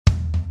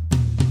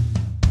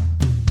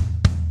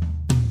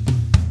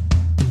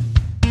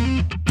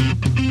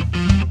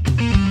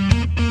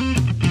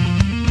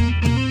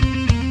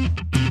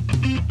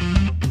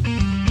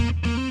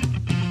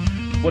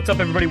What's up,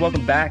 everybody?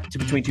 Welcome back to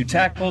Between Two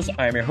Tackles.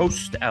 I am your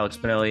host, Alex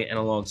Benelli, and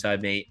alongside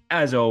me,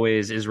 as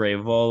always, is Ray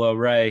Volo.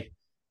 Ray,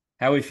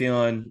 how are we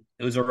feeling?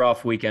 It was a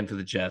rough weekend for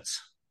the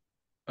Jets.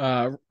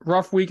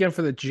 Rough weekend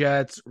for the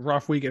Jets,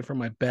 rough weekend for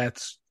my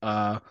bets.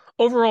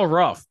 Overall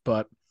rough,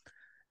 but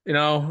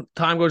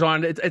time goes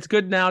on. It's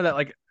good now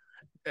that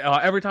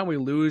every time we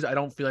lose, I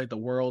don't feel like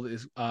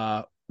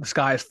the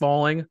sky is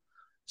falling.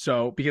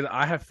 So because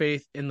I have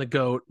faith in the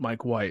GOAT,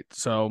 Mike White.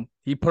 So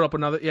he put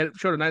up he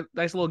showed a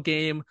nice little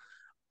game.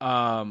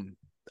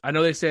 I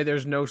know they say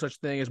there's no such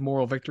thing as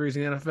moral victories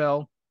in the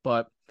NFL,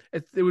 but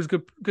it was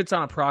good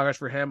sign of progress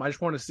for him. I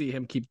just want to see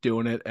him keep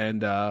doing it,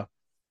 and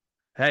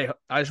hey,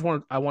 I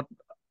want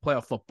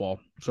playoff football.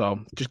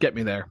 So just get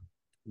me there.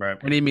 Right,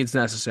 Any means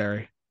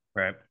necessary.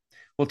 right.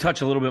 We'll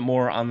touch a little bit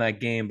more on that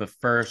game, but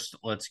first,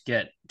 let's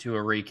get to a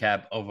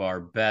recap of our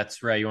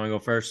bets. Ray, you want to go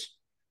first?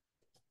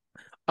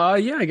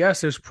 Yeah, I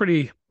guess it was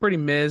pretty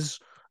miz.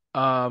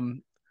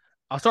 Um,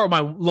 I'll start with my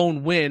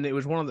lone win. It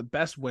was one of the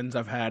best wins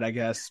I've had, I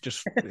guess,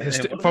 just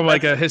from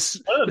like One of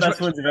the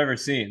best ones I've ever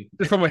seen.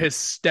 just from a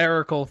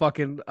hysterical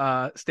fucking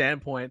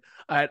standpoint.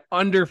 I had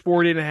under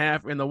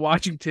 40.5 in the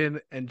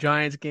Washington and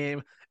Giants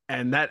game,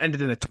 and that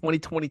ended in a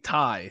 2020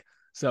 tie.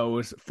 So it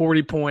was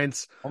 40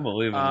 points.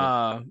 Unbelievable.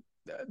 Uh,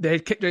 they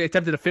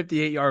attempted a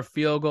 58-yard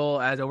field goal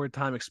as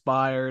overtime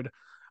expired.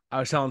 I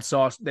was telling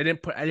Sauce they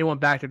didn't put anyone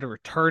back there to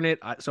return it,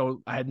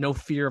 so I had no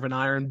fear of an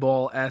iron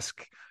ball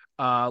esque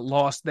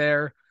loss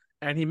there,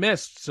 and he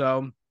missed.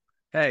 So,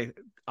 hey,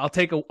 I'll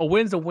take a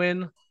win's a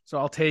win, so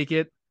I'll take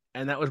it.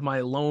 And that was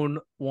my lone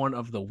one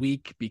of the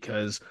week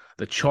because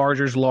the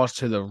Chargers lost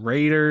to the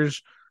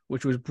Raiders,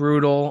 which was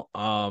brutal.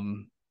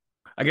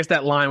 I guess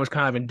that line was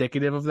kind of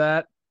indicative of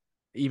that.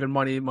 Even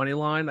money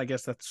line. I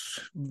guess that's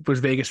was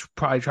Vegas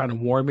probably trying to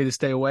warn me to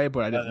stay away,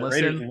 but I didn't The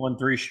Raiders listen. won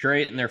three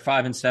straight, and they're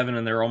 5-7,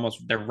 and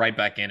they're right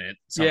back in it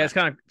Yeah,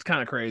 somehow. it's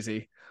kind of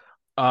crazy.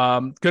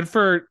 Good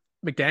for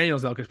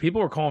McDaniels though, because people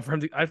were calling for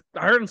him. I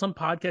heard in some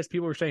podcasts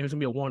people were saying he was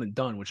gonna be a one and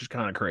done, which is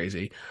kind of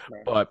crazy.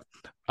 Right.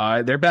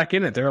 But they're back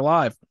in it. They're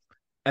alive.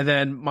 And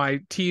then my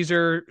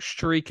teaser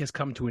streak has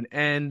come to an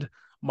end.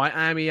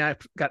 Miami, I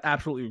got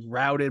absolutely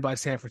routed by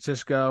San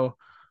Francisco.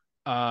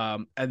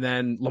 And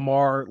then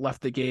Lamar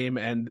left the game,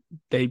 and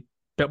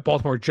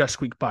Baltimore just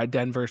squeaked by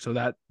Denver, so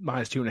that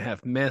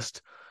 -2.5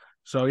 missed.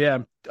 So yeah,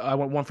 I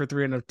went 1 for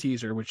 3 in a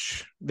teaser,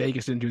 which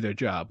Vegas didn't do their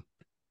job.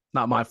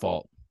 Not my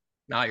fault.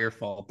 Not your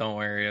fault. Don't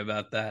worry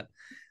about that.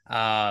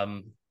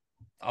 Um,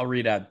 I'll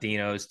read out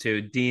Dino's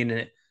too.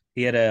 Dean,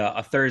 he had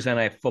a Thursday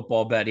night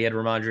football bet. He had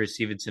Ramondre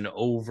Stevenson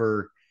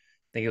over,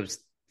 I think it was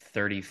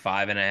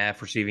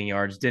 35.5 receiving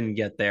yards. Didn't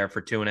get there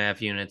for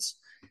 2.5 units.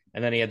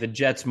 And then he had the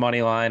Jets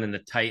money line and the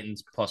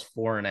Titans plus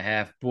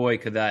 4.5. Boy,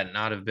 could that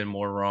not have been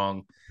more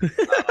wrong.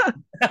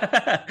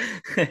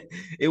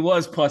 It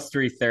was plus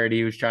 330.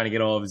 He was trying to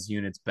get all of his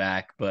units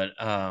back, but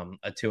a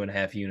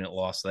 2.5 unit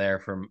loss there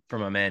from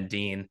a man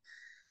Dean.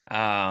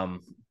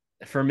 Um,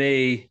 for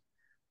me,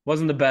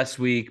 wasn't the best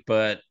week,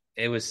 but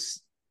I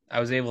was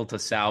able to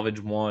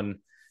salvage one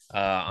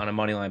on a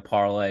money line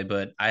parlay.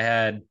 But I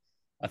had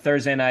a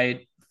Thursday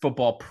night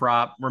football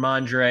prop,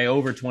 Ramondre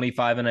over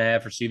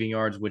 25.5 receiving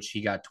yards, which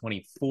he got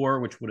 24,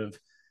 which would have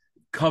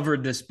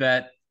covered this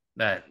bet.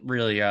 That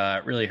really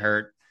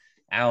hurt.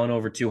 Allen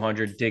over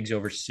 200, Diggs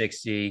over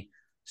 60.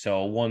 So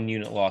a 1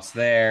 unit loss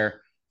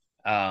there.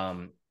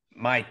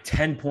 My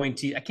 10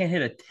 point I can't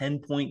hit a 10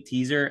 point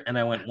teaser, and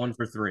I went 1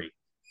 for 3.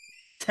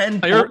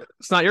 10 points.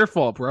 It's not your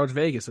fault, bro. It's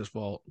Vegas's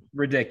fault.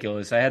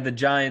 Ridiculous. I had the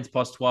Giants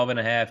plus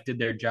 12.5, did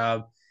their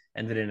job,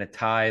 ended in a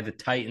tie. The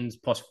Titans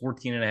plus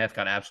 14.5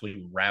 got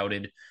absolutely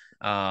routed.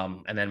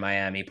 And then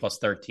Miami plus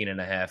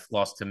 13.5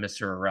 lost to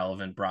Mr.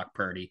 Irrelevant Brock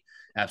Purdy.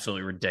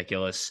 Absolutely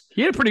ridiculous.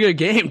 He had a pretty good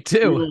game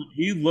too.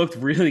 He looked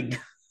really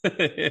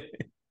good.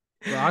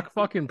 Brock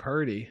fucking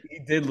Purdy. He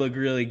did look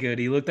really good.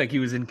 He looked like he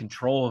was in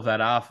control of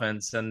that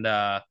offense. And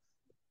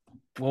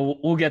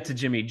we'll get to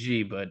Jimmy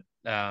G, but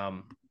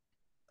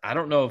I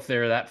don't know if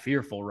they're that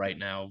fearful right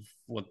now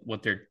of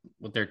what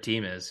their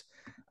team is.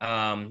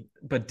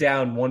 But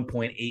down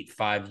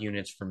 1.85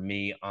 units for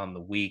me on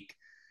the week.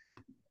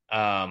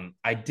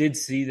 I did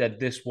see that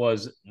this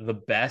was the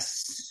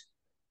best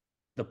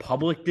the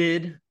public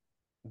did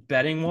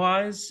betting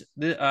wise.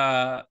 This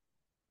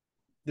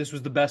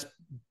was the best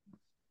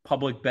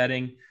public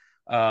betting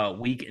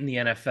week in the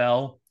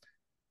NFL,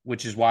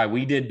 which is why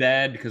we did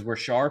bad because we're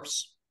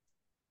sharps.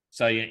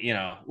 So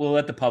we'll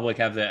let the public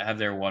have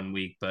their 1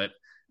 week, but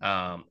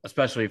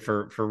especially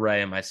for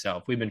Ray and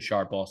myself, we've been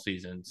sharp all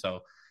season. So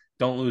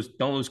don't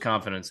lose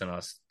confidence in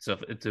us. So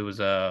it was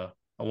a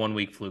 1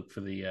 week fluke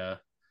for the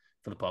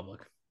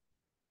public.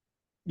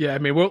 Yeah, I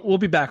mean we'll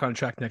be back on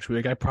track next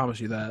week. I promise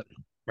you that.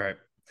 Right.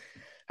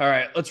 All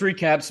right. Let's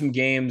recap some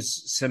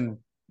games. Some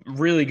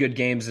really good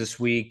games this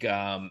week.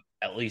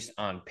 At least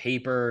on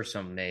paper,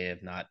 some may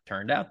have not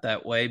turned out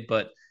that way,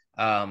 but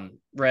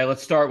Ray,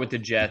 let's start with the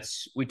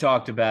Jets. We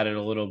talked about it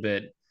a little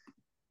bit.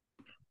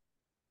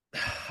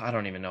 I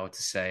don't even know what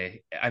to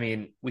say. I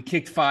mean, we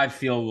kicked 5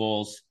 field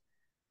goals.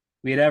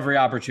 We had every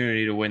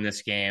opportunity to win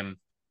this game.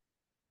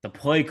 The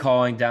play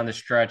calling down the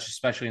stretch,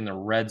 especially in the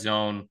red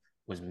zone,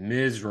 was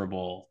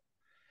miserable.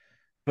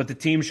 But the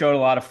team showed a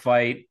lot of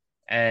fight,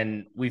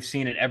 and we've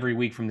seen it every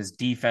week from this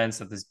defense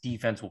that this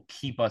defense will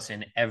keep us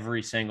in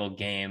every single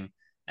game.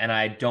 And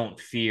I don't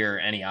fear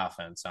any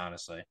offense,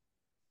 honestly.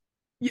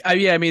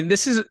 Yeah, I mean,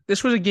 this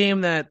was a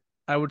game that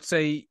I would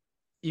say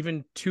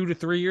even 2 to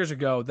 3 years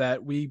ago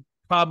that we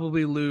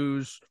probably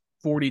lose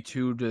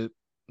 42-9.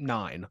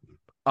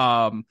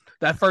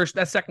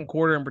 That second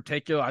quarter in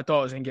particular, I thought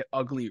it was gonna get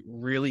ugly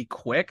really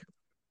quick.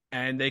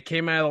 And they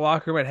came out of the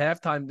locker room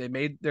at halftime. They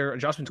made their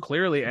adjustments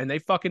clearly, and they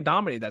fucking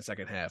dominated that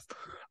second half.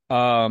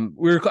 I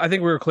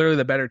think we were clearly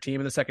the better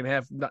team in the second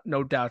half,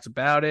 no doubts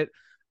about it.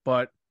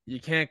 But you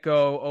can't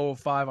go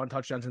 0-5 on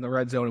touchdowns in the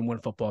red zone and win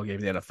a football game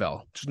in the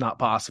NFL. It's just not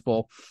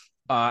possible.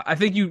 I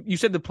think you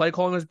said the play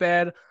calling was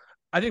bad.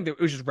 I think that it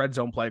was just red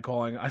zone play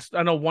calling.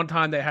 I know one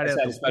time they had it,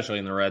 especially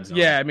in the red zone.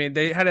 Yeah, I mean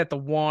they had it at the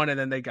 1, and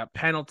then they got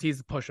penalties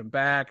to push them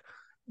back.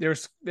 There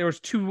was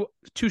two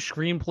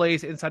screen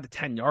plays inside the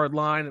 10-yard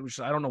line, which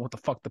I don't know what the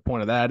fuck the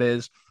point of that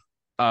is.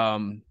 I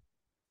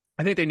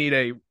think they need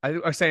I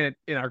was saying it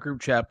in our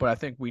group chat, but I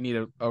think we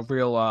need a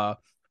real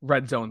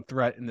red zone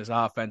threat in this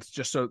offense,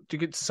 just so to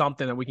get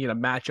something that we can get a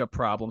matchup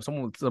problem,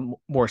 someone with some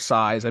more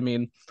size. I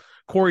mean,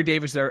 Corey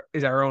Davis there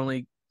is our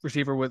only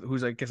receiver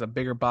who's I guess a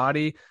bigger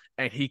body,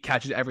 and he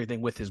catches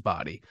everything with his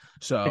body.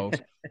 So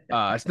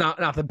it's not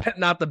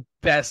the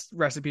best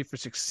recipe for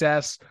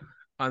success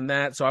on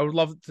that. So I would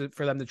love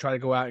for them to try to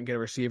go out and get a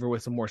receiver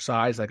with some more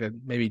size, like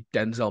maybe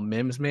Denzel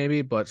Mims,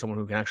 maybe, but someone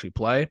who can actually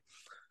play.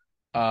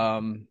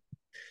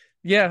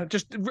 Yeah,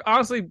 just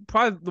honestly,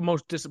 probably the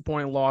most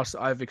disappointing loss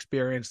I've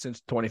experienced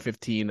since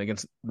 2015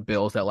 against the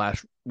Bills that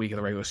last week of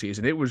the regular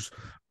season. It was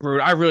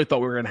brutal. I really thought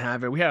we were going to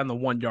have it. We had it on the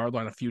 1 yard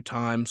line a few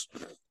times.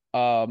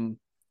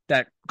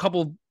 That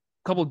couple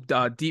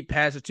deep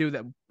passes too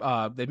that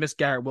they missed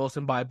Garrett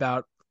Wilson by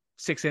about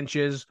 6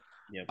 inches.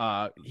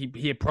 Yep.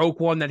 He broke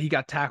one that he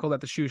got tackled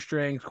at the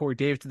shoestrings. Corey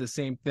Davis did the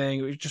same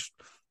thing. It just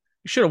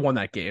you should have won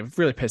that game. It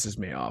really pisses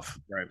me off.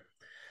 Right.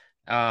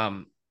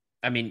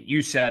 I mean,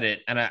 you said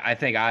it, and I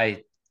think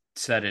I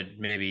said it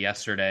maybe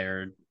yesterday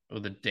or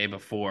the day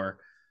before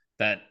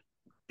that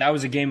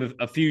was a game of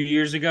a few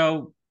years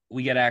ago.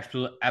 We get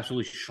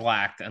absolutely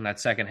shellacked, and that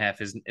second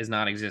half is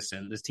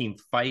non-existent. This team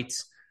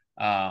fights.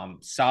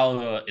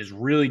 Saleh is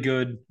really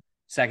good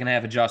second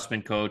half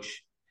adjustment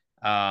coach.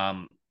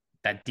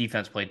 That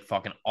defense played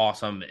fucking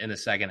awesome in the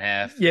second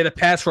half. Yeah, the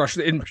pass rush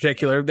in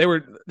particular, they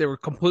were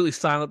completely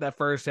silent that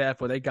first half,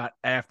 but they got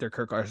after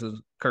Kirk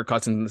Cousins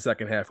in the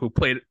second half, who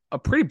played a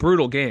pretty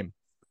brutal game.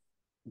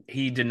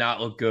 He did not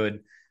look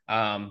good.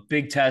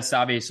 Big test,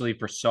 obviously,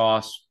 for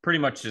Sauce. Pretty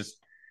much just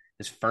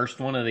his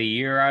first one of the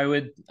year, I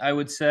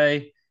would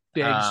say.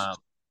 Diggs.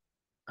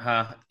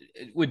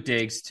 With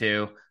Diggs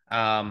too.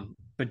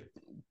 But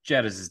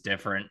Jettas is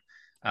different.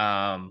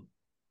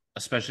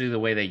 Especially the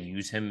way they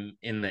use him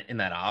in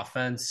that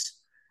offense.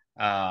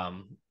 I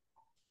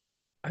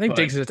think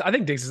Diggs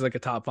is like a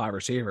top 5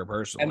 receiver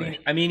personally.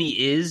 I mean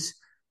he is,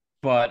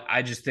 but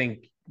I just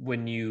think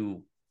when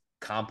you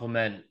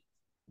complement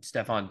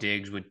Stephon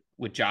Diggs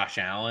with Josh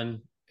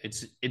Allen,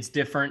 it's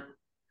different.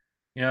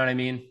 You know what I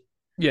mean?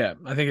 Yeah,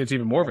 I think it's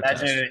even more of a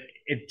test.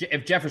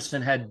 If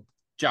Jefferson had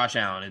Josh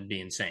Allen, it'd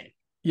be insane.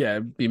 Yeah,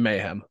 it'd be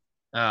mayhem.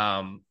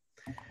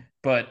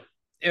 But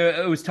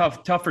it was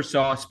tough for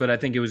Sauce, but I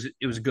think it was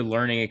a good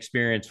learning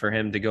experience for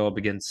him to go up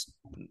against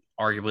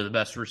arguably the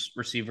best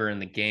receiver in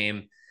the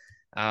game.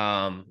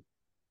 And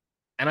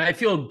I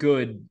feel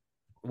good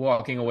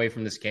walking away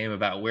from this game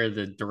about where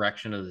the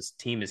direction of this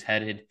team is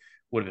headed.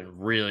 Would have been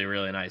really,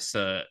 really nice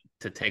to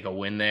take a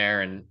win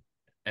there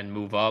and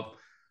move up.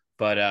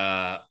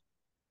 But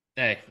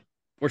hey,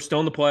 we're still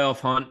in the playoff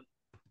hunt.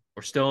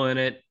 We're still in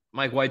it.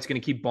 Mike White's going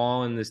to keep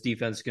balling. This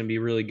defense is going to be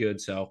really good.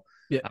 So,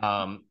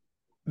 yeah.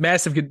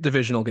 Massive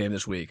divisional game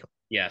this week.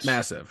 Yes.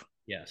 Massive.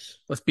 Yes.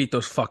 Let's beat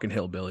those fucking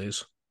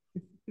hillbillies.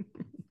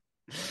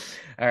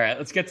 All right,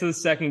 let's get to the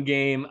second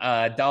game.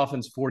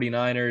 Dolphins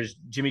 49ers.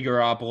 Jimmy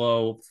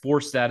Garoppolo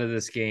forced out of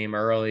this game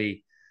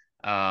early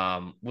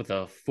with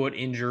a foot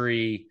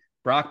injury.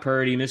 Brock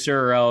Purdy, Mr.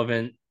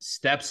 Irrelevant,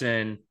 steps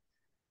in,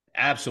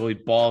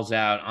 absolutely balls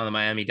out on the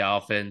Miami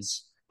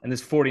Dolphins. And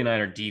this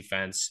 49er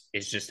defense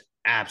is just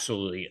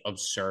absolutely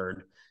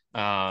absurd.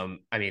 I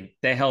mean,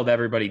 they held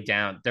everybody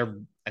down.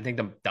 I think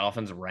the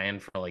Dolphins ran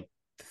for like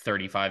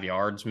 35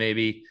 yards,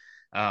 maybe.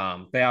 They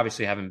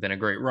obviously haven't been a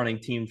great running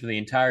team for the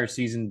entire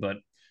season, but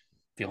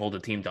if you hold a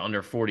team to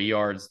under 40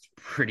 yards, it's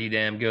pretty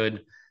damn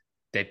good.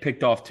 They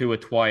picked off Tua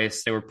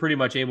twice. They were pretty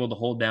much able to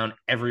hold down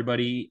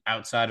everybody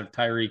outside of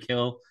Tyreek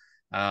Hill.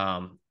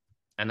 And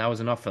that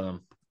was enough for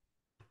them.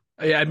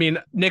 Yeah, I mean,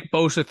 Nick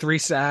Bosa, 3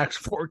 sacks,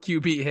 4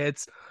 QB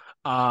hits.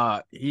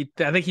 I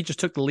think he just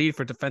took the lead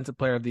for Defensive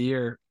Player of the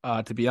Year,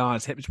 to be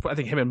honest. I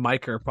think him and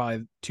Mike are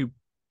probably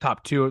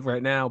top two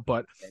right now.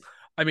 But,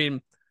 I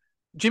mean,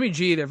 Jimmy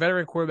G, their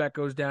veteran quarterback,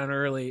 goes down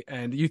early,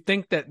 and you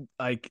think that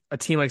like a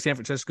team like San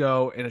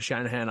Francisco in a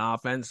Shanahan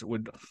offense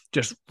would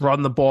just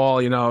run the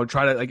ball,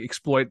 try to like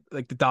exploit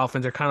like the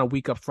Dolphins are kind of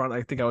weak up front.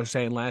 I think I was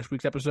saying last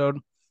week's episode.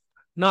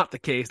 Not the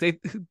case.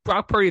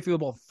 Brock Purdy threw the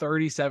ball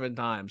 37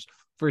 times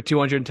for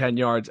 210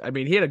 yards. I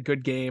mean, he had a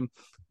good game.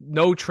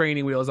 No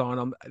training wheels on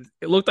him.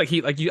 It looked like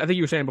I think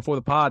you were saying before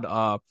the pod.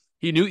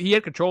 He knew he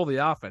had control of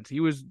the offense.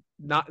 He was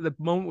not the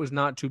moment was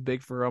not too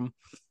big for him,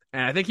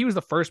 and I think he was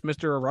the first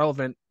Mister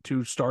Irrelevant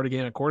to start a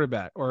game at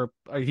quarterback, or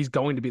he's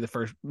going to be the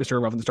first Mister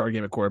Irrelevant to start a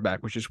game at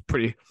quarterback, which is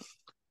pretty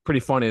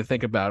funny to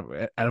think about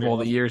out of all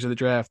the years of the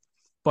draft.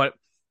 But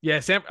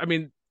yeah, Sam. I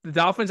mean, the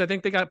Dolphins, I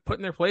think they got put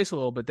in their place a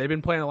little bit. They've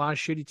been playing a lot of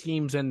shitty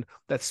teams, and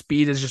that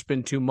speed has just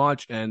been too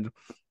much. And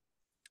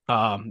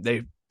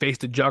they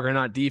faced a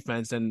juggernaut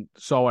defense and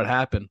saw what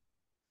happened.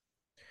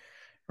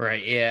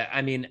 Right. Yeah.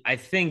 I mean, I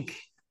think,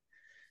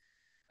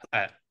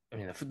 I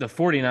mean, the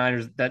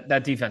 49ers,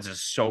 that defense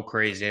is so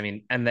crazy. I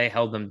mean, and they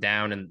held them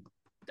down, and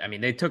I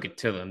mean, they took it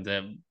to them.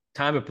 The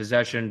time of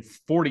possession,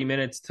 40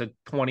 minutes to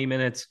 20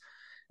 minutes.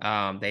 They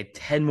had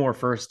 10 more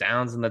first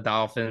downs than the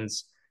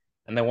Dolphins,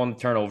 and they won the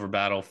turnover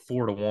battle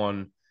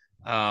 4-1.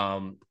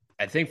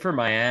 I think for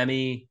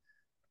Miami,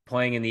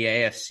 playing in the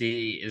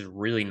AFC is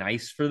really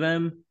nice for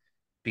them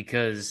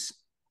because,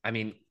 I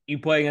mean, you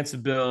play against the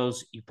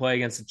Bills, you play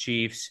against the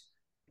Chiefs,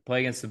 you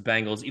play against the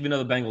Bengals, even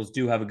though the Bengals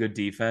do have a good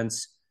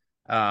defense.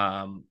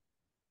 Um,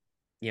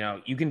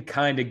 you can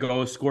kind of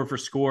go score for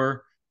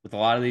score with a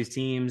lot of these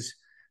teams.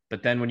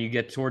 But then when you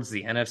get towards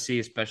the NFC,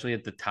 especially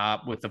at the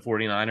top with the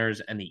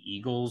 49ers and the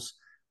Eagles,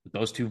 with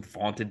those two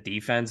vaunted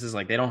defenses,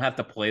 like they don't have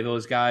to play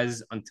those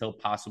guys until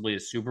possibly a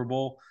Super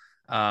Bowl.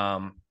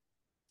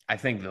 I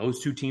think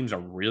those two teams are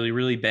really,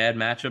 really bad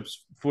matchups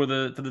for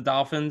the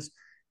Dolphins,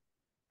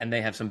 and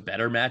they have some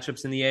better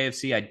matchups in the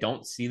AFC. I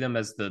don't see them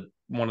as the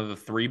one of the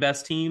three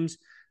best teams,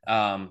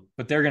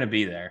 but they're going to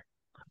be there.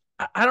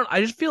 I don't. I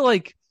just feel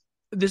like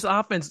this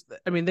offense.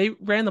 I mean, they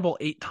ran the ball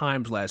 8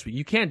 times last week.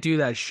 You can't do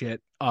that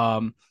shit.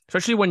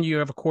 Especially when you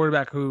have a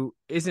quarterback who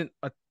isn't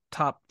a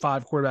top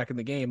 5 quarterback in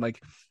the game.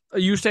 Like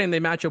you saying,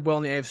 they match up well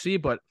in the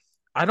AFC, but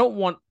I don't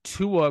want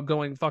Tua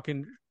going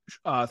fucking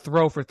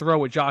throw for throw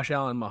with Josh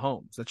Allen and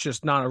Mahomes. That's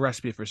just not a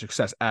recipe for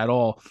success at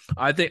all.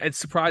 I think it's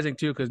surprising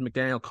too because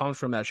McDaniel comes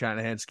from that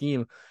Shanahan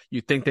scheme.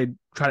 You'd think they'd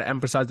try to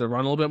emphasize the run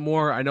a little bit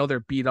more. I know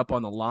they're beat up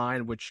on the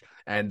line,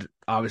 and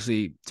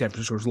obviously San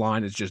Francisco's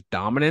line is just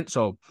dominant.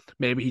 So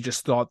maybe he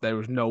just thought there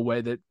was no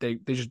way that they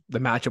just the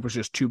matchup was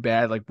just too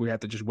bad. Like we have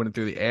to just win it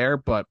through the air.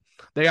 But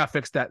they got to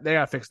fix that. They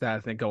got to fix that. I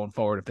think going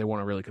forward if they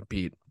want to really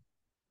compete.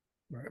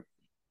 Right.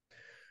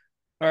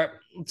 All right,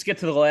 let's get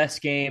to the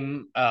last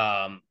game.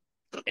 An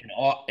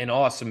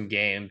awesome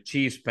game.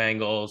 Chiefs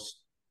Bengals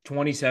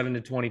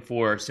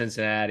 27-24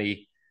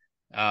 Cincinnati.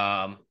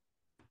 I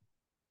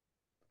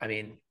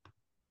mean,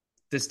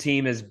 this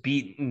team has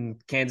beaten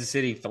Kansas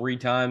City 3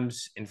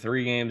 times in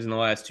 3 games in the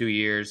last 2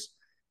 years.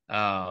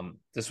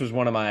 This was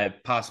one of my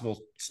possible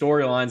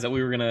storylines that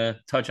we were going to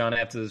touch on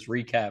after this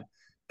recap,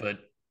 but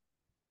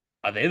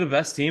are they the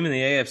best team in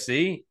the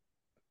AFC?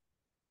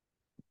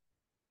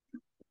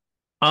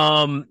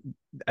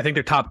 I think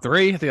they're top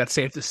 3. I think that's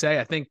safe to say.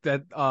 I think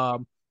that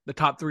the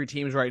top 3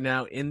 teams right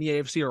now in the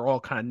AFC are all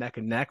kind of neck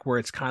and neck, where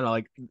it's kind of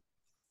like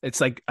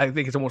I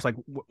think it's almost like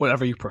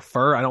whatever you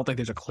prefer. I don't think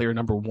there's a clear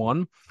number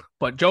 1,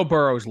 but Joe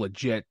Burrow is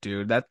legit,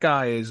 dude. That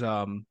guy is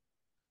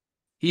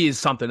he is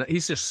something.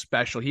 He's just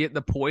special.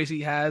 The poise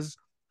he has,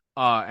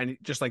 and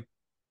just like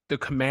the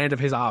command of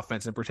his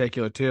offense in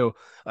particular too.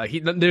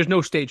 There's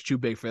no stage too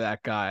big for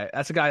that guy.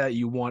 That's a guy that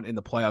you want in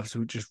the playoffs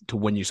to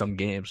win you some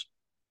games.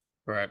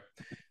 Right.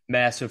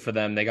 Massive for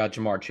them. They got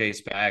Jamar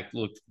Chase back.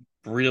 Looked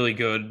really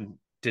good.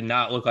 Did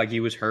not look like he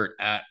was hurt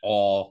at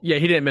all. Yeah,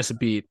 he didn't miss a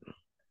beat.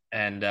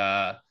 And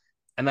that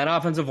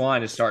offensive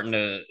line is starting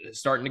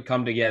to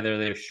come together.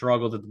 They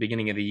struggled at the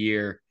beginning of the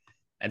year.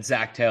 And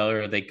Zach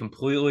Taylor, they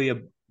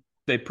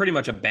pretty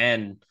much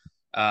abandoned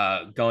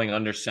going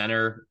under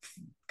center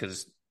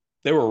because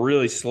they were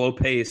really slow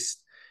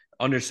paced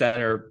under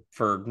center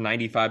for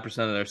 95%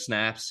 of their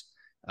snaps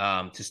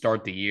to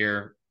start the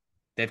year.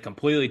 They've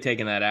completely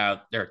taken that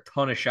out. They're a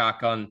ton of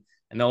shotgun,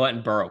 and they're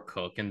letting Burrow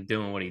cook and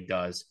doing what he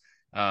does.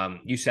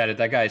 You said it.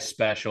 That guy's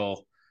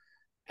special.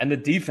 And the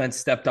defense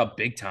stepped up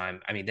big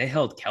time. I mean, they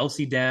held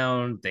Kelsey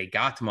down. They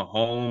got to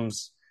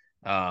Mahomes,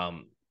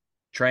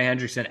 Trey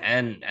Hendrickson,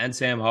 and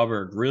Sam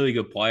Hubbard, really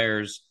good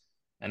players.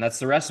 And that's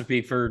the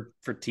recipe for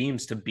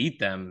teams to beat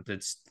them.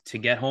 It's to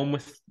get home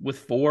with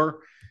 4,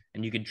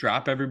 and you can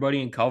drop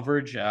everybody in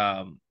coverage.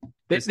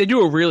 They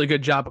do a really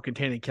good job of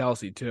containing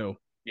Kelsey too.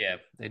 Yeah,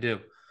 they do.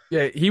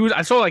 Yeah, he was.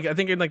 I saw I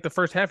think in the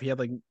first half he had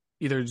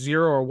either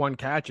 0 or 1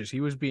 catches. He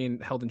was being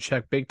held in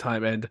check big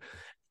time, and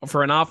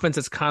for an offense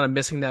that's kind of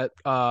missing that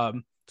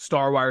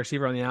star wide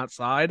receiver on the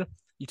outside,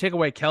 you take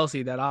away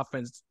Kelsey, that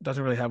offense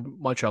doesn't really have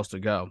much else to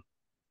go.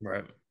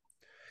 Right.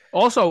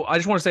 Also, I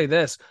just want to say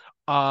this.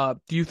 Do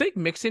you think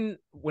Mixon,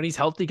 when he's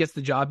healthy, gets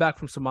the job back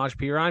from Samaj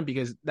Piran?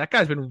 Because that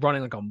guy's been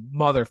running like a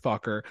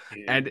motherfucker.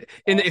 Yeah.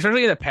 And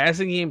especially in the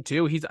passing game,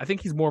 too, I think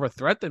he's more of a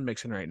threat than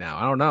Mixon right now.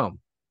 I don't know.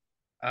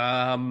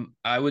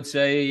 I would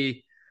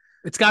say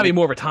it's got to be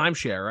more of a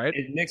timeshare, right?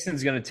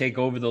 Nixon's going to take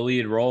over the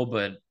lead role,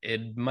 but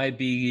it might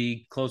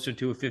be closer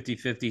to a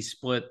 50-50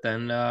 split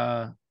than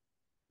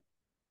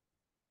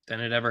than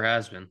it ever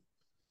has been.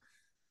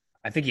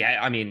 I think, yeah,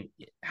 I mean,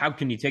 how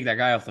can you take that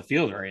guy off the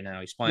field right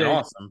now? He's playing Yeah,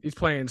 awesome. he's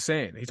playing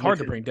insane. He's hard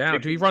to bring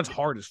down too. He runs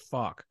hard as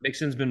fuck.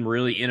 Mixon's been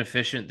really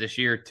inefficient this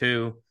year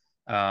too.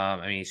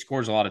 I mean, he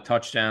scores a lot of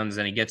touchdowns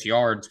and he gets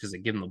yards because they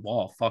give him the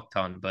ball a fuck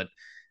ton, but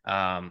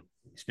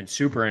he's been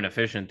super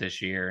inefficient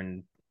this year.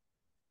 And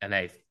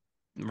they,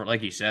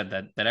 like you said,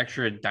 that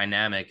extra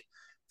dynamic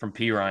from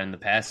Piron in the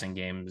passing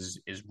game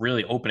is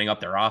really opening up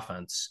their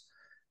offense.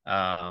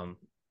 Because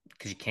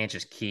you can't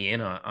just key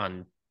in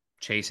on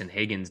Chase and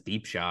Higgins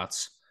deep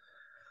shots.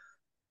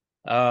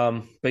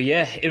 But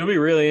yeah, it'll be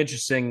really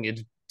interesting.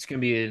 It's going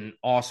to be an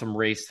awesome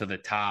race to the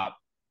top,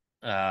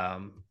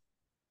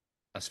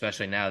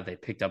 especially now that they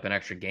picked up an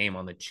extra game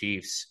on the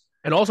Chiefs.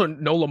 And also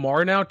no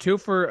Lamar now too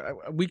for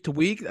week to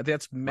week.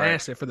 That's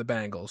massive Right. for the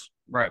Bengals.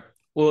 Right.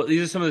 Well,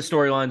 these are some of the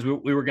storylines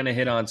we were going to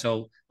hit on.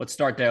 So let's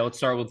start there. Let's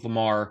start with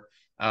Lamar.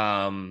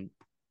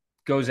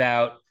 Goes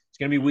out. It's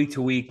going to be week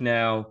to week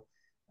now.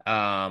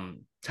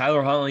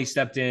 Tyler Huntley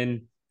stepped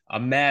in a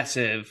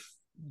massive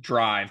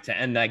drive to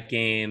end that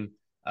game.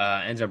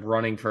 Ends up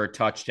running for a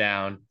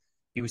touchdown.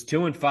 He was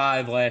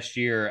 2-5 last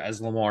year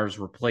as Lamar's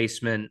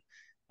replacement.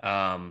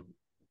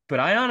 But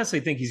I honestly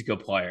think he's a good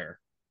player.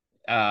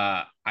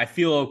 I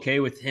feel okay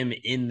with him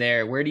in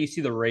there. Where do you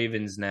see the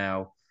Ravens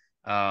now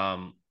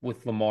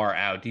with Lamar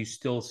out? Do you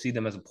still see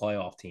them as a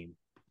playoff team?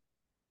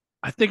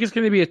 I think it's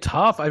going to be a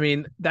tough. I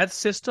mean, that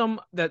system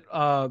that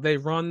they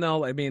run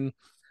though. I mean,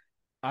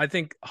 I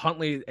think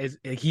Huntley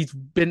he's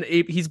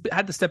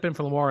had to step in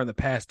for Lamar in the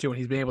past too, and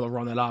he's been able to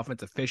run that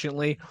offense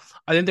efficiently.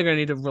 I think they're going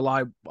to need to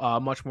rely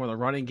much more on the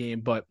running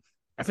game, but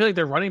I feel like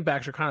their running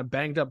backs are kind of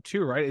banged up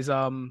too, right?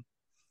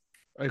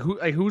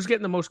 Who's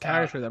getting the most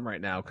carries for them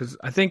right now? Because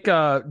I think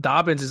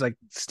Dobbins is like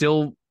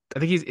still. I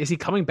think is he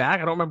coming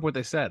back? I don't remember what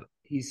they said.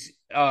 He's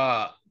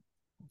got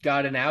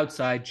an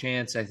outside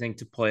chance, I think,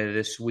 to play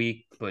this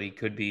week, but he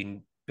could be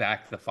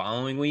back the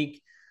following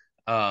week.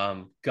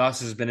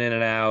 Gus has been in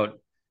and out.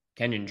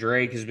 Kenyon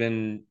Drake has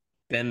been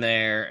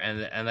there,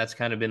 and that's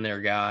kind of been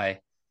their guy.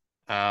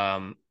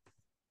 But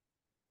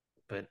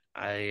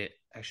I'm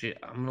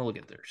gonna look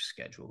at their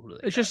schedule.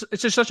 It's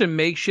just such a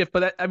makeshift,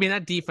 but I mean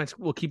that defense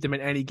will keep them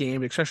in any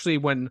game, especially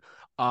when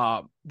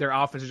their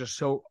offense is just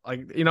so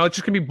it's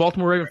just gonna be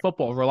Baltimore Raven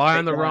football. Rely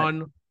on the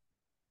run.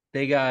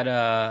 They got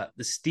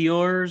the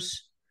Steelers.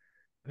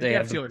 They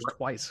have Steelers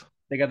twice.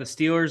 They got the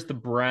Steelers, the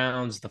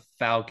Browns, the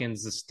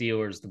Falcons, the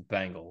Steelers, the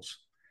Bengals.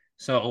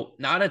 So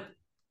not a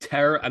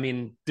terror. I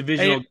mean,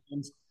 divisional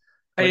games.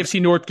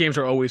 AFC North games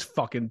are always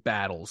fucking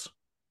battles.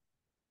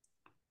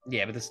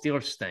 Yeah, but the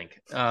Steelers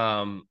stink.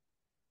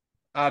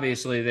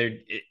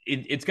 Obviously,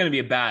 it's going to be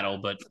a battle,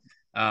 but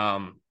I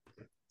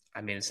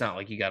mean, it's not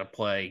like you got to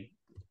play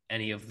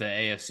any of the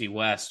AFC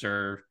West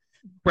or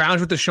Browns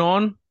with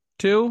Deshaun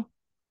too.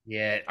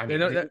 Yeah, I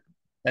mean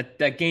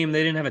that game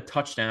they didn't have a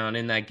touchdown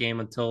in that game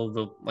until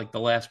the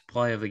last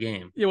play of the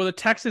game. Yeah, well, the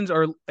Texans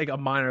are like a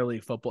minor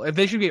league football. If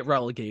they should get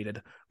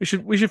relegated, we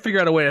should figure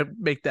out a way to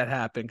make that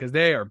happen because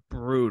they are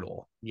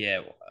brutal.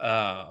 Yeah,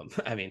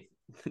 I mean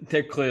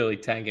they're clearly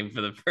tanking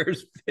for the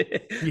first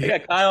bit. They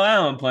got Kyle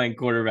Allen playing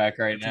quarterback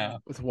right now.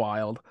 It's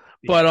wild.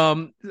 Yeah.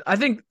 But I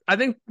think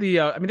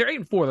the I mean they're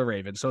 8-4 the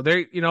Ravens, so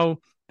they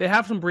they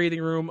have some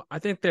breathing room. I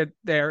think that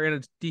they're in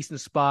a decent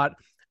spot.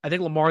 I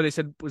think Lamar, they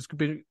said, was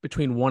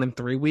between 1 and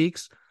 3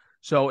 weeks.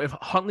 So if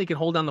Huntley can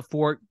hold down the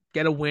fort,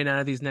 get a win out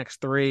of these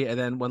next 3, and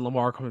then when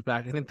Lamar comes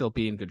back, I think they'll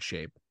be in good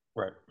shape.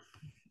 Right.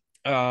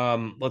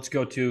 Let's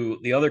go to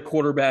the other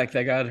quarterback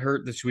that got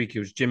hurt this week. It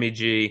was Jimmy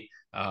G.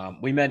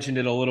 We mentioned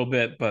it a little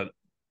bit, but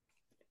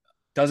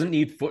doesn't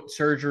need foot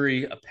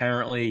surgery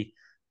apparently,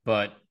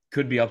 but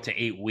could be up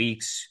to 8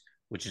 weeks,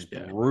 which is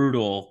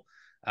brutal.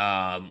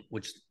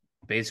 Which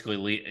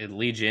basically it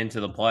leads you into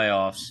the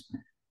playoffs.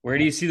 Where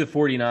do you see the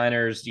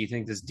 49ers? Do you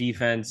think this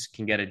defense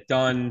can get it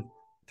done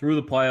through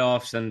the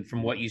playoffs? And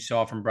from what you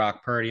saw from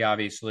Brock Purdy,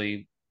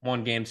 obviously,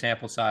 1 game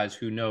sample size,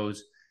 who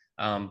knows?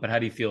 But how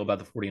do you feel about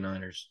the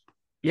 49ers?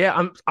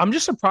 Yeah, I'm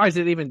just surprised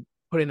they even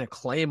put in a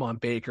claim on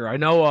Baker. I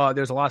know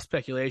there's a lot of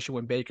speculation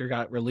when Baker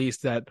got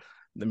released that,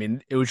 I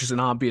mean, it was just an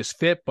obvious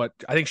fit, but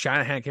I think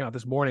Shanahan came out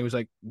this morning and was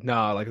like,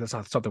 no, like that's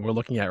not something we're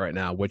looking at right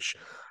now, which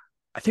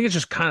I think it's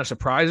just kind of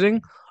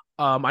surprising.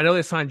 I know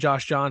they signed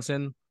Josh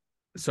Johnson.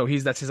 So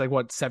that's his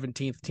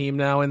 17th team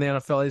now in the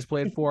NFL he's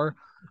played for.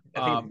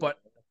 But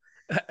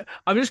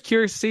I'm just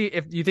curious to see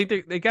if you think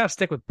they got to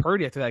stick with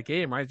Purdy after that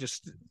game, right?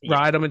 Just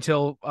ride him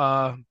until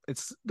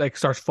it's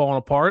starts falling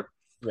apart.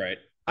 Right.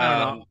 I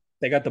don't know.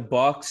 They got the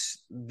Bucs,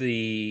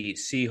 the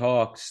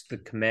Seahawks, the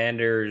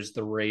Commanders,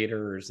 the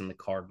Raiders, and the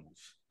Cardinals.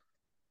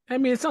 I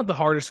mean, it's not the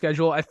hardest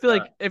schedule. I feel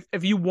like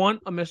if you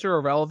want a Mr.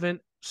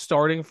 Irrelevant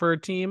starting for a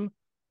team,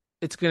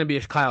 it's going to be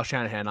a Kyle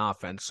Shanahan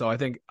offense. So I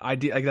think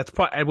that's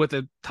probably with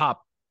the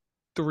top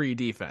 3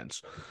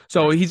 defense.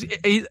 So he's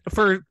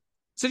for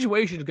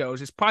situations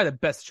goes, it's probably the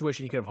best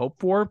situation he could have hoped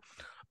for.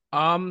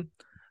 I'm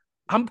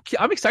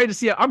excited to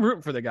see it. I'm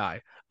rooting for the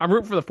guy. I'm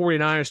rooting for the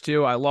 49ers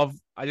too.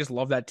 I just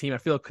love that team. I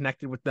feel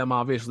connected with them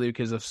obviously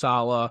because of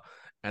Saleh,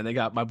 and they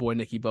got my boy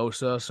Nicky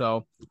Bosa.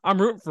 So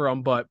I'm rooting for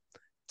them, but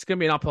it's going to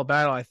be an uphill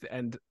battle.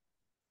 And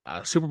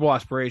Super Bowl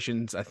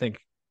aspirations, I think,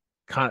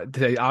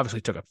 they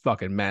obviously took a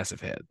fucking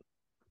massive hit.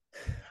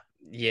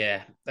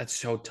 Yeah, that's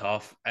so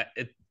tough.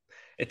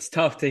 It's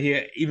tough to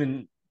hear,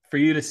 even for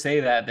you to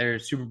say that their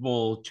Super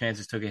Bowl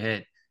chances took a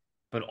hit,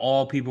 but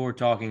all people were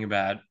talking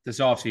about this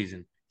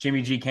offseason,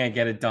 Jimmy G can't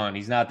get it done.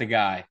 He's not the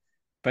guy.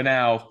 But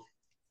now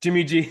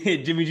Jimmy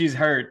G's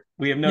hurt.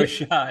 We have no Yeah,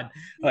 shot.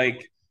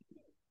 Like,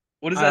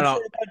 what does I don't that say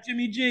know. about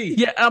Jimmy G?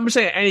 Yeah, I'm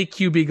saying any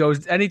team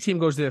goes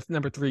to the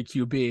number 3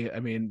 QB. I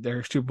mean,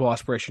 their Super Bowl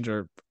aspirations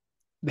are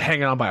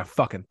hanging on by a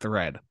fucking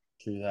thread.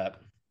 True that.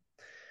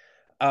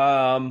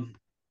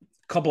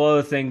 Couple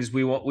other things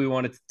we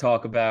wanted to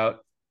talk about.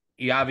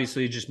 You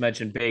obviously just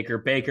mentioned Baker.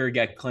 Baker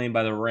got claimed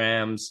by the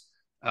Rams.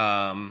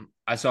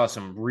 I saw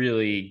some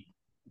really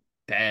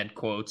bad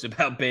quotes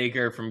about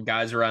Baker from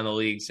guys around the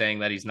league saying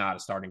that he's not a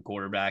starting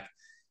quarterback,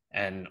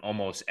 and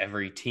almost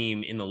every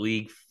team in the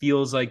league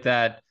feels like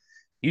that.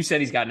 You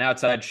said he's got an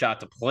outside shot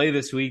to play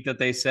this week, that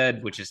they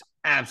said, which is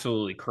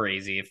absolutely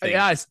crazy if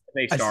Yeah,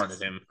 they I, started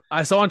him.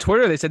 I saw on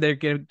Twitter they said they're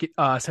going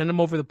to send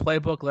him over the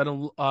playbook, let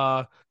him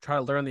try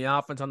to learn the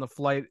offense on the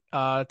flight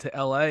to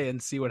LA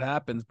and see what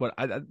happens. But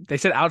they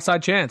said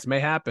outside chance may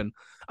happen.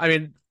 I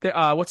mean,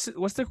 what's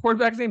the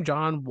quarterback's name?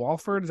 John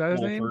Walford, is that his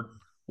name? Wolford.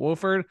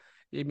 Wolford.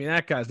 I mean,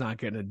 that guy's not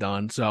getting it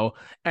done. So,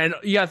 and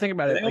you got to think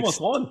about it. They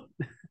almost won.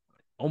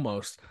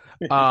 Almost.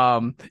 You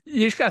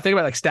just got to think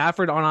about like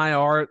Stafford on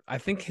IR. I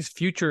think his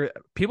future,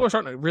 people are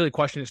starting to really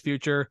question his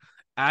future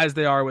as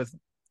they are with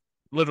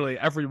literally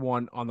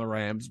everyone on the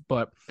Rams.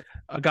 But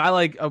a guy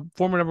like a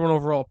former number 1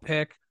 overall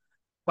pick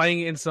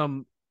playing in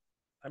some,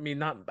 I mean,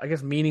 not, I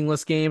guess,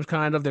 meaningless games,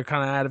 kind of. They're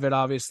kind of out of it,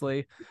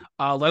 obviously.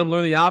 Let him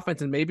learn the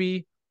offense, and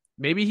maybe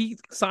he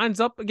signs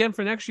up again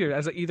for next year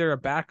as either a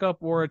backup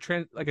or a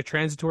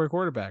transitory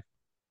quarterback.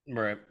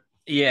 Right.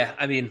 Yeah,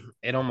 I mean,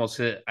 it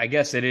almost. I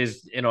guess it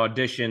is an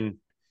audition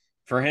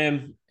for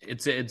him.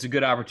 It's a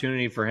good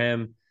opportunity for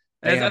him.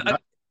 They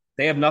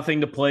have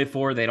nothing to play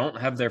for. They don't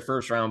have their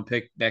first round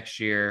pick next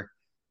year,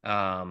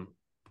 and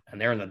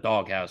they're in the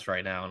doghouse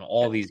right now. And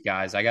all these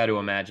guys, I got to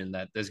imagine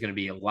that there's going to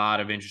be a lot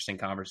of interesting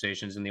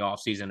conversations in the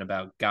offseason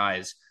about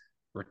guys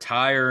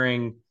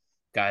retiring,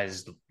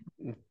 guys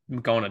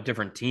going to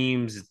different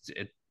teams.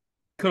 It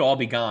could all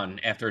be gone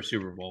after a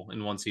Super Bowl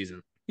in one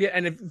season. Yeah,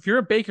 and if you're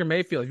a Baker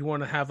Mayfield, if you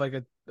want to have like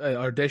a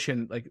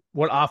audition, like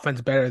what offense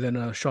better than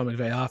a Sean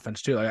McVay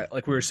offense too?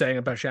 Like we were saying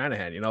about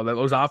Shanahan, that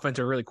those offense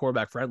are really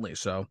quarterback friendly.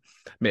 So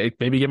maybe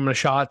give him a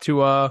shot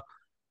to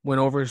win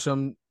over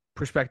some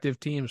prospective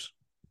teams.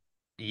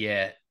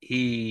 Yeah,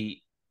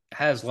 he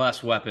has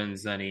less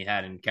weapons than he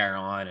had in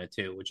Carolina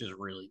too, which is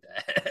really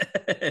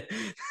bad.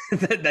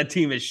 that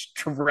team is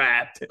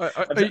trapped.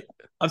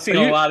 I'm seeing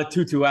a lot of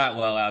Tutu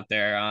Atwell out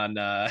there on.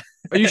 Are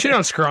you shitting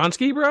on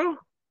Skoronski, bro?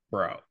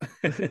 Bro,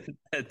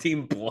 that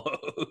team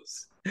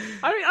blows.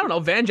 I mean, I don't know.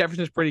 Van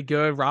Jefferson's pretty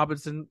good.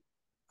 Robinson,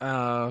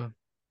 Atwell,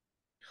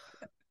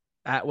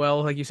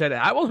 like you said,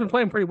 Atwell's been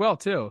playing pretty well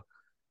too.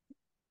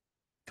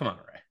 Come on,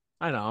 Ray.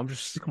 I know. I'm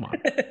just come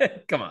on.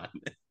 Come on.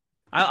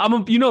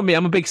 You know me.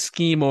 I'm a big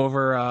scheme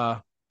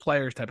over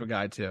players type of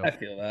guy too. I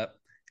feel that.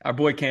 Our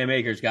boy Cam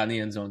Akers got in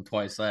the end zone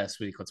twice last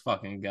week. Let's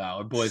fucking go.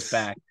 Our boy's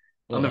back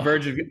on the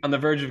verge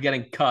of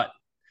getting cut.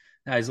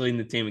 Now he's leading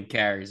the team in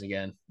carries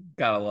again.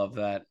 Gotta love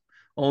that.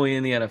 Only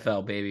in the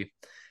NFL, baby.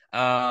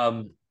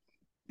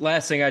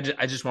 Last thing I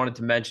just wanted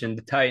to mention,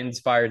 the Titans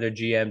fired their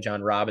GM,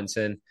 John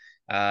Robinson.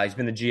 He's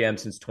been the GM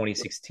since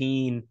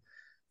 2016.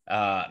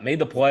 Made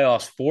the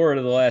playoffs 4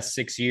 of the last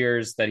 6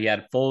 years that he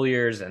had full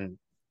years, and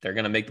they're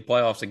going to make the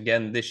playoffs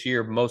again this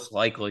year, most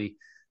likely.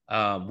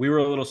 We were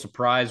a little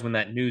surprised when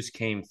that news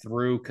came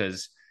through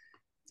because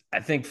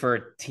I think for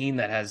a team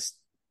that has,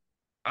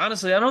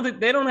 honestly, I don't think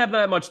they don't have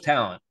that much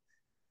talent,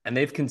 and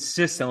they've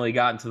consistently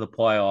gotten to the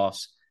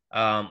playoffs.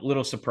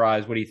 Little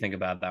surprised. What do you think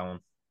about that one?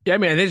 Yeah, I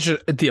mean, I think it's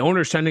just the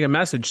owner's sending a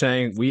message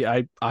saying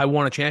I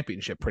want a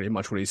championship. Pretty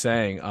much what he's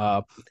saying.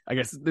 I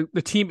guess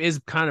the team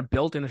is kind of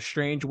built in a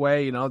strange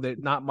way. There's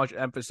not much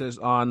emphasis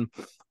on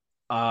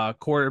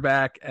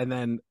quarterback, and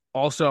then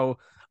also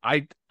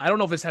I don't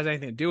know if this has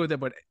anything to do with it,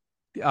 but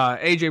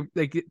AJ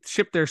they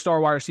shipped their star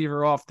wide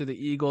receiver off to the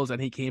Eagles,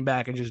 and he came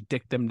back and just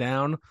dicked them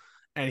down,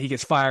 and he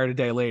gets fired a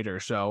day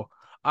later. So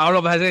I don't know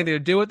if it has anything to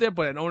do with it,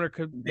 but an owner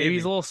maybe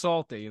he's a little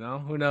salty.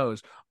 Who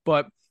knows?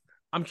 But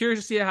I'm curious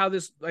to see how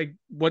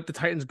what the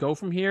Titans go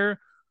from here.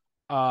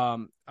 I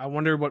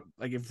wonder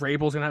if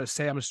Vrabel's gonna have to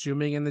say. I'm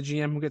assuming in the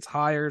GM who gets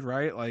hired,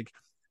 right?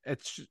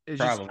 It's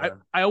just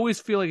I always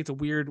feel like it's a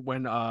weird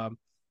when an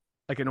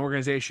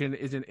organization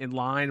isn't in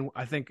line.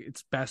 I think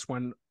it's best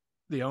when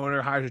the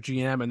owner hires a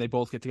GM and they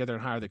both get together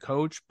and hire the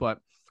coach. But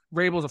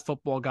Vrabel's a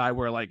football guy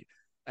where I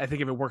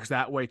think if it works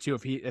that way too,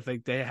 if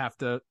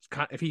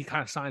he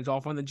kind of signs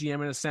off on the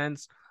GM in a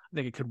sense, I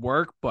think it could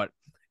work. But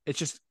it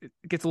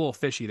gets a little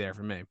fishy there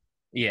for me.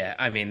 Yeah,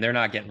 I mean, they're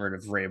not getting rid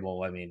of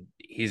Vrabel. I mean,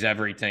 he's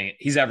everything.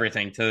 He's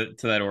everything to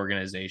that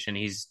organization.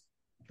 He's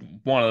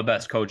one of the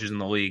best coaches in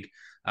the league.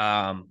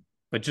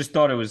 But just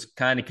thought it was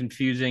kind of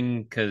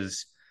confusing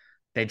because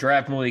they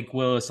drafted Malik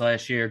Willis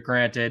last year.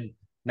 Granted,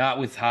 not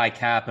with high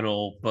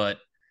capital, but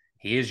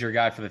he is your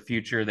guy for the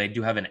future. They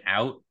do have an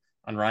out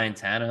on Ryan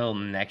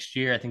Tannehill next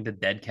year. I think the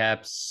dead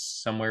cap's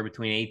somewhere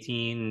between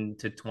 18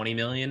 to 20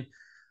 million.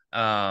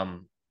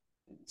 Um,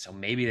 so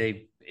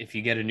maybe if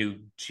you get a new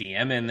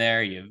GM in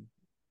there, you're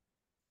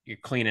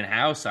cleaning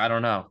house. I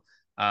don't know.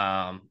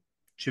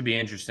 Should be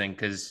interesting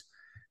because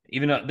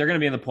even though they're going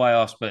to be in the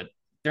playoffs, but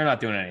they're not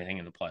doing anything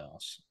in the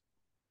playoffs.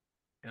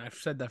 And I've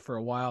said that for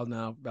a while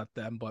now about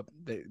them, but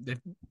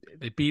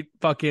they beat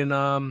fucking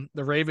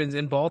the Ravens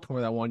in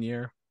Baltimore that one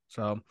year.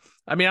 So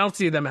I mean, I don't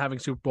see them having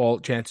Super Bowl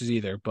chances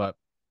either, but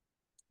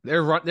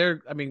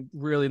they're I mean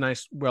really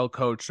nice, well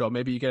coached. So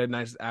maybe you get a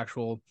nice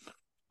actual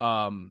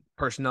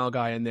personnel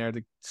guy in there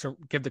to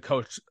give the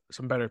coach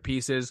some better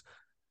pieces.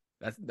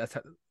 That's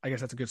I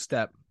guess that's a good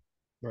step.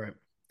 Right.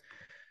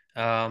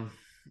 Um,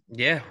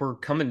 yeah, we're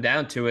coming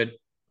down to it.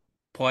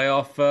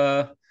 Playoff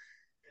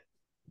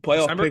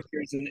playoff December.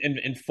 pictures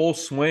in full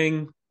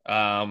swing.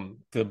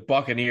 The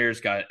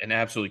Buccaneers got an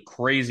absolutely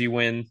crazy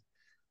win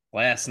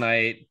last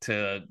night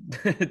to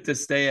to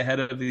stay ahead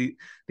of the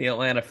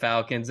Atlanta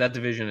Falcons. That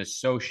division is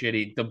so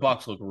shitty. The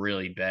Bucs look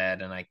really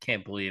bad, and I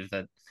can't believe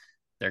that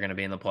they're going to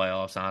be in the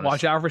playoffs. Watch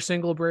Honestly, out for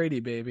single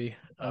Brady, baby.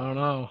 I don't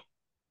know.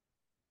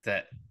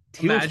 that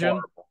he looks Imagine.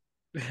 horrible.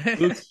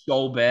 He looks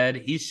so bad.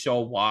 He's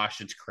so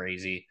washed. It's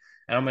crazy.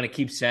 And I'm going to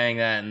keep saying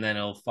that, and then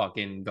he'll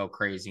fucking go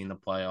crazy in the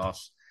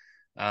playoffs.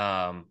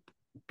 Um,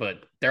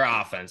 but their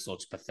offense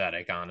looks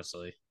pathetic,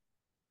 honestly.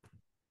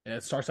 Yeah,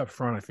 it starts up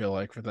front, I feel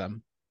like, for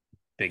them.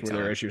 Big Where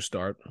their time. issues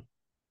start.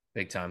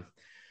 Big time.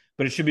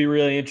 But it should be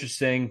really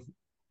interesting.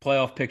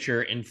 Playoff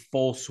picture in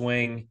full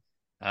swing.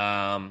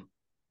 Um,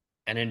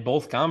 and in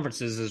both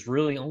conferences is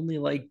really only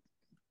like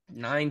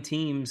 9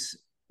 teams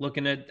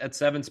looking at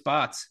 7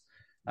 spots.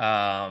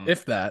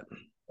 If that.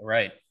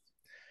 Right.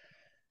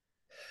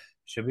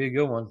 Should be a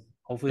good one.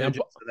 Hopefully Yeah, the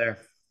Jets are there.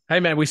 hey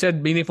man, we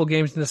said meaningful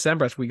games in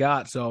December. That's what we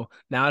got. So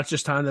now it's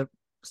just time to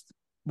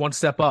one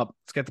step up.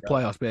 Let's get the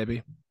Right. playoffs,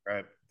 baby.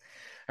 Right.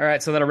 All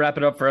right, so that'll wrap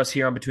it up for us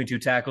here on Between Two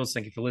Tackles.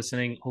 Thank you for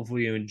listening.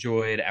 Hopefully, you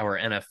enjoyed our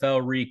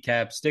NFL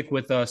recap. Stick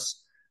with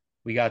us.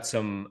 We got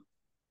some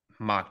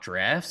mock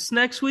drafts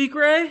next week,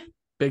 Ray.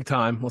 Big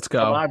time. Let's A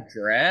go. mock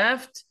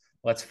draft.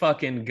 Let's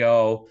fucking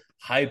go.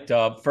 Hyped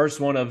up. First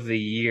one of the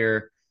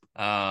year.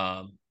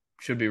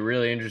 Should be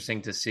really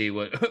interesting to see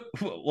what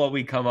what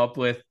we come up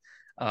with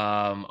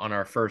on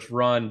our first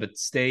run. But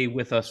stay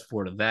with us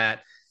for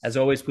that. As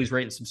always, please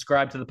rate and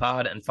subscribe to the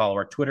pod and follow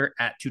our Twitter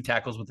at Two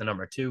Tackles with the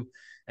number 2.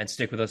 And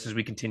stick with us as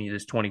we continue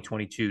this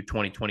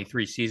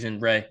 2022-2023 season.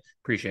 Ray,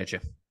 appreciate you.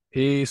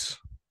 Peace.